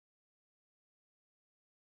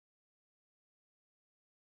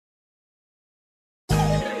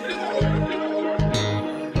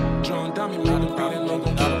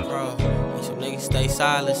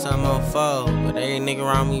silent, some unfold. But every nigga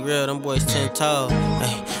around me real, them boys 10 toes.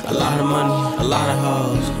 Ay, a lot of money, a lot of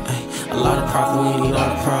hoes. Ay, a lot of profit, we need all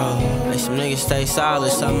the pros. Ay, some niggas stay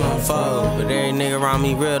solid, some unfold. But every nigga around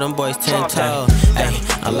me real, them boys 10 toes. Ay,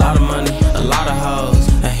 a lot of money, a lot of hoes.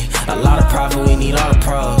 Ay, a lot of profit, we need all the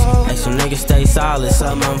pros. Ay, some niggas stay solid,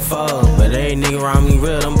 some unfold. But every nigga around me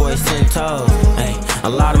real, them boys 10 toes. Ay, a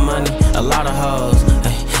lot of money, a lot of hoes.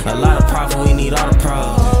 Ay, a lot of profit, we need all the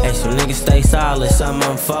pros. Ay, some niggas stay solid, some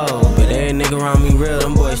unfold. But every nigga around me real,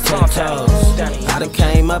 them boys 10 toes. I done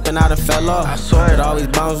came up and I done fell off. I swear it always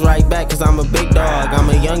bounce right back, cause I'm a big dog. I'm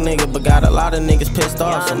a young nigga, but got a lot of niggas pissed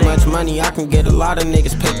off. So much money, I can get a lot of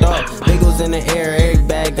niggas picked off. Bagels in the air, every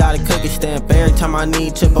bag got a cookie stamp. Every time I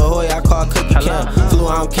need Chip Ahoy, I call Cookie Camp. Flew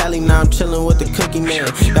out Cali, now I'm chillin' with the Cookie Man.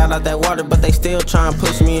 Got out that water, but they still tryna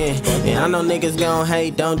push me in. And I know niggas gon'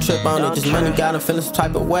 hate, don't trip on it. This money got them feelin' some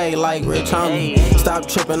type of way, like Rich Homie. Stop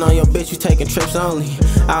trippin' on your bitch, you taking trips only.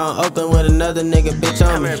 Out in Oakland with another nigga, bitch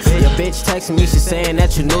on me. Your bitch texting me, she saying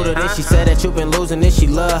that you new to this. She said that you been losing this, she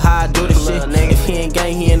love how I do this shit. If he ain't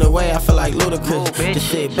gang, he in the way, I feel like Ludacris. Just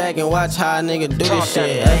sit back and watch how a nigga do this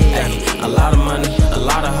shit. A lot of money, a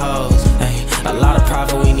lot of hoes. A lot of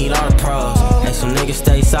profit, we need all the pros. Ay, some niggas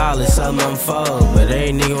stay solid, some unfold. But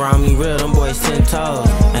every nigga around me real, them boys 10 toes.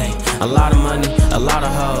 Ay, a lot of money, a lot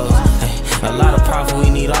of hoes. Ay, a lot of profit,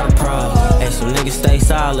 we need all the pros. Ay, some niggas stay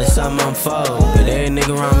solid, some unfold. But every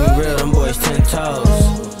nigga around me real, them boys 10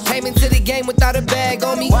 toes. Came into the game without a bag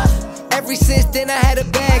on me. Ever since then I had a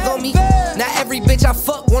bag on me. Now every bitch I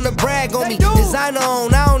fuck wanna brag on me. Designer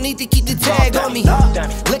on, I don't need to keep the tag on me.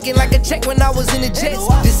 Looking like a check when I was in the jets.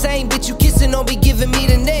 The same bitch you kissing don't be giving me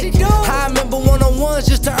the neck. I remember one-on-ones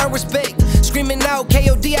just to earn respect. Screaming out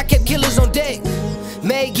KOD, I kept killers on deck.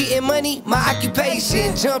 Made getting money, my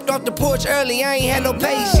occupation. Jumped off the porch early, I ain't had no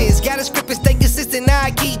patience. Got a script and stay consistent, now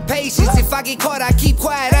I keep patience. If I get caught, I keep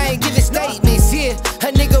quiet, I ain't giving statements. Yeah,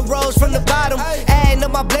 a nigga rose from the bottom, adding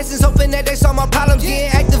up my blessings, hoping that they saw my problems. Getting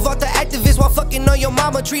active off the activists while fucking on your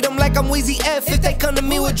mama. Treat them like I'm Weezy F if they come to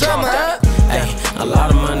me with drama, huh? Ay, a lot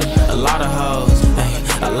of money, a lot of hoes.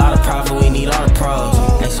 Ay, a lot of profit, we need all the pros.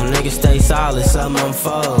 Ay, some niggas stay solid, some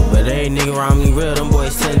unfold. But every nigga around me real, them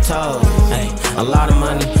boys 10 toes. Ay, a lot of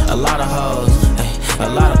money, a lot of hoes. Ay, a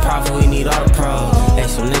lot of profit, we need all the pros. Ay,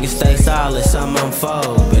 some niggas stay solid, some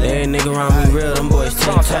unfold. But every nigga around me real, them boys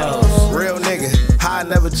 10 toes. Real nigga, I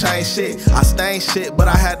never change shit. I stain shit, but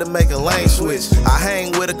I had to make a lane switch. I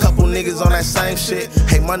hang with a couple niggas on that same shit.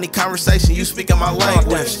 Hey, money conversation, you speaking my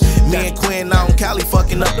language. Me and Quen out in Cali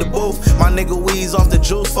fucking up the booth. My nigga Weez off the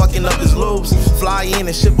juice, fucking up his loops. Fly in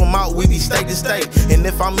and ship them out, we be state to state. And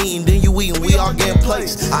if I'm eating, then you eating, we all getting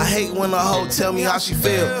placed. I hate when a hoe tell me how she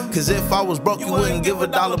feel. Cause if I was broke, you wouldn't give a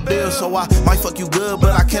dollar bill. So I might fuck you good,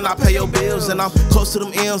 but I cannot pay your bills. And I'm close to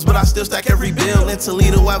them M's, but I still stack every bill. In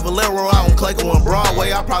Toledo at Valero, out in Clayco and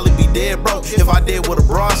Broadway, I'd probably be dead broke if I did what a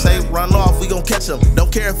broad say. Run off, we gon' catch him.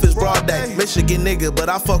 Don't care if it's broad day. Michigan nigga, but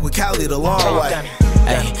I fuck with Cali the long way.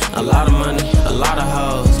 Ay, a lot of money, a lot of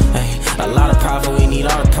hoes. Ay, a lot of profit, we need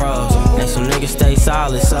all the pros. Ay, some niggas stay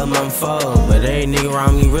solid, some unfold. But every nigga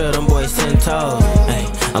around me real, them boys 10 toes.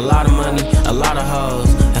 Ay, a lot of money, a lot of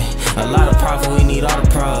hoes. Ay, a lot of profit, we need all the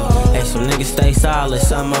pros. Ay, some niggas stay solid,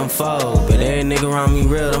 some unfold. But every nigga around me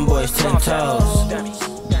real, them boys 10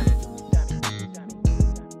 toes.